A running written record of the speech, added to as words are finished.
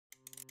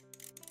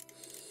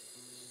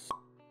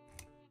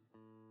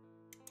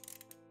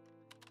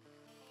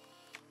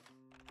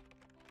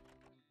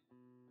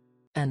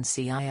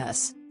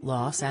NCIS,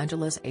 Los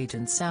Angeles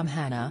agent Sam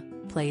Hanna,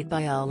 played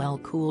by LL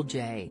Cool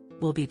J,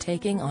 will be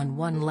taking on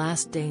one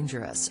last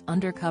dangerous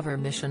undercover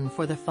mission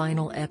for the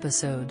final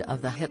episode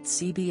of the hit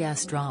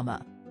CBS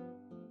drama.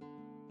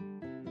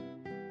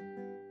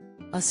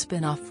 A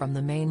spin-off from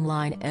the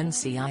mainline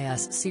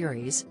NCIS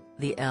series,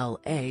 the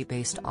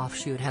LA-based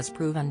offshoot has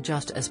proven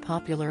just as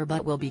popular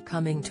but will be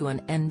coming to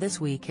an end this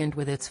weekend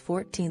with its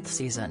 14th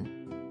season.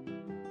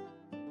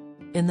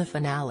 In the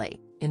finale,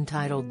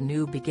 entitled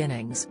New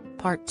Beginnings,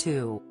 Part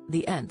 2,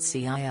 the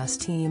NCIS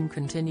team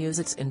continues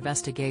its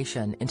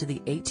investigation into the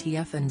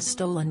ATF and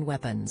stolen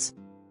weapons.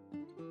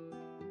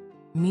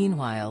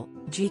 Meanwhile,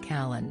 G.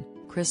 Callan,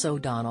 Chris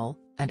O'Donnell,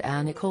 and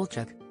Anna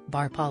Kolchak,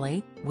 Bar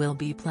Polly, will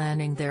be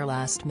planning their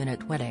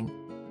last-minute wedding.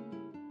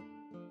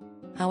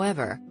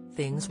 However,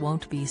 things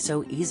won't be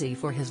so easy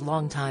for his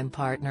longtime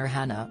partner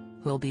Hanna,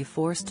 who'll be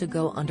forced to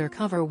go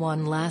undercover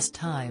one last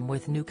time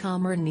with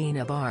newcomer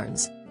Nina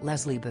Barnes,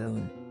 Leslie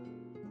Boone.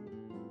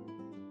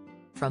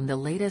 From the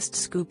latest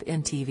Scoop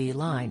in TV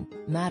line,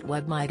 Matt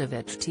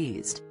Webmitovich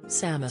teased,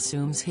 Sam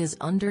assumes his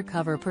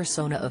undercover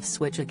persona of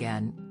Switch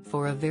again,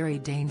 for a very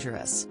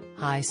dangerous,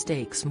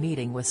 high-stakes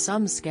meeting with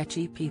some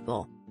sketchy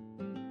people.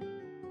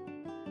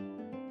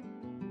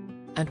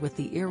 And with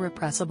the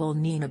irrepressible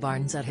Nina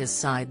Barnes at his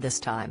side this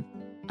time.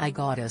 I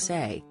gotta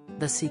say,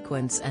 the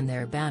sequence and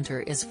their banter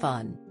is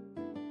fun.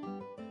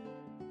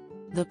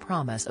 The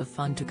promise of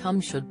fun to come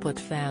should put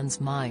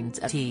fans' minds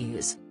at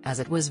ease,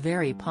 as it was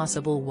very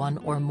possible one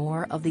or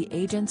more of the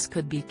agents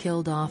could be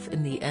killed off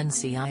in the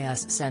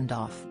NCIS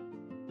send-off.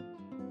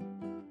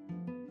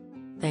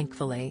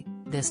 Thankfully,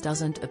 this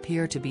doesn't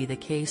appear to be the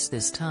case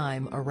this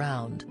time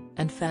around,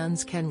 and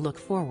fans can look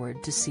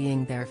forward to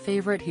seeing their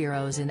favorite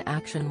heroes in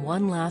action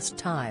one last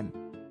time.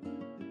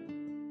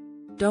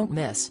 Don't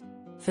miss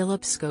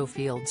Philip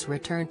Schofield's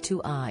return to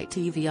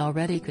ITV,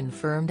 already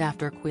confirmed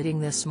after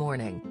quitting This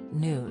Morning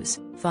News.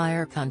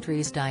 Fire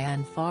Country's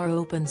Diane Farr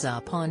opens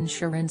up on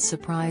Sharon's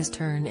surprise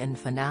turn in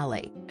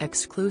finale.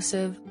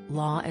 Exclusive,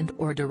 Law &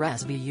 Order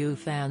SVU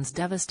fans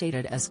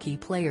devastated as key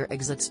player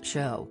exits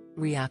show.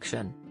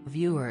 Reaction: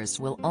 viewers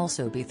will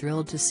also be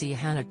thrilled to see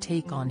Hanna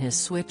take on his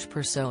Switch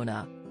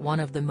persona,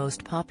 one of the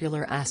most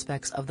popular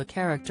aspects of the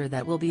character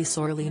that will be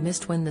sorely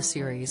missed when the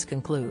series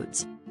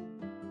concludes.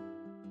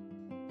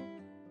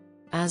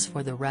 As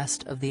for the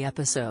rest of the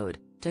episode,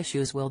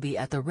 tissues will be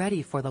at the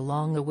ready for the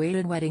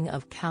long-awaited wedding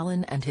of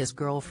Callan and his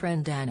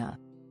girlfriend Anna.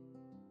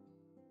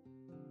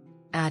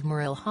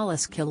 Admiral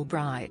Hollis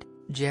Kilbride,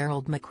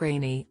 Gerald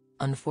McCraney,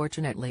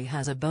 unfortunately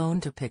has a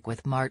bone to pick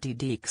with Marty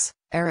Deeks,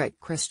 Eric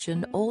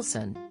Christian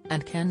Olsen,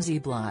 and Kenzie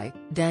Bly,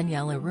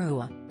 Daniela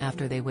Rua,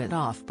 after they went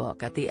off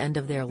book at the end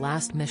of their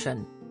last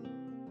mission.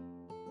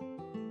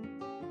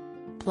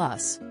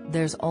 Plus,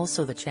 there's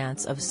also the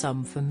chance of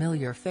some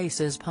familiar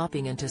faces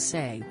popping in to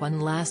say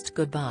one last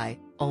goodbye,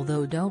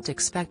 although don't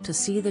expect to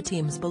see the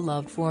team's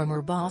beloved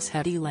former boss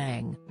Hetty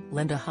Lang,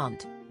 Linda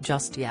Hunt,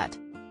 just yet.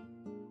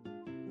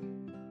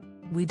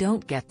 We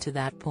don't get to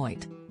that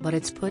point, but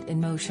it's put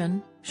in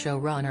motion,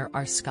 showrunner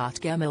R. Scott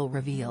Gemmell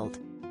revealed.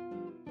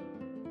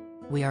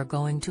 We are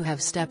going to have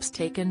steps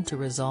taken to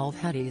resolve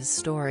Hetty's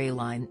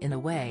storyline in a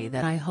way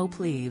that I hope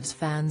leaves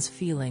fans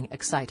feeling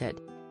excited.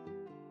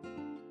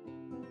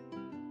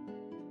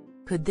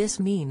 Could this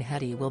mean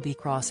Hetty will be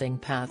crossing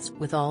paths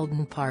with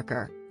Alden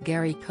Parker,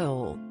 Gary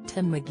Cole,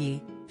 Tim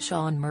McGee,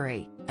 Sean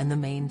Murray, and the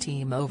main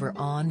team over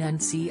on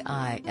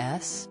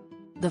NCIS?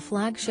 The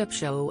flagship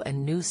show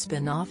and new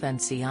spin-off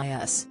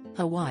NCIS,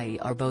 Hawaii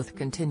are both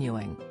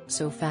continuing,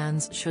 so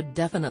fans should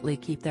definitely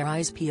keep their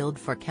eyes peeled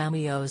for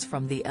cameos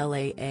from the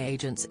LA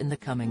agents in the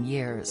coming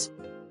years.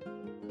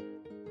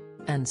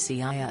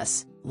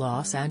 NCIS,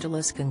 Los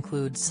Angeles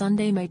concludes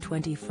Sunday, May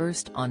 21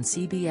 on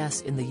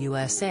CBS in the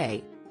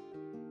USA,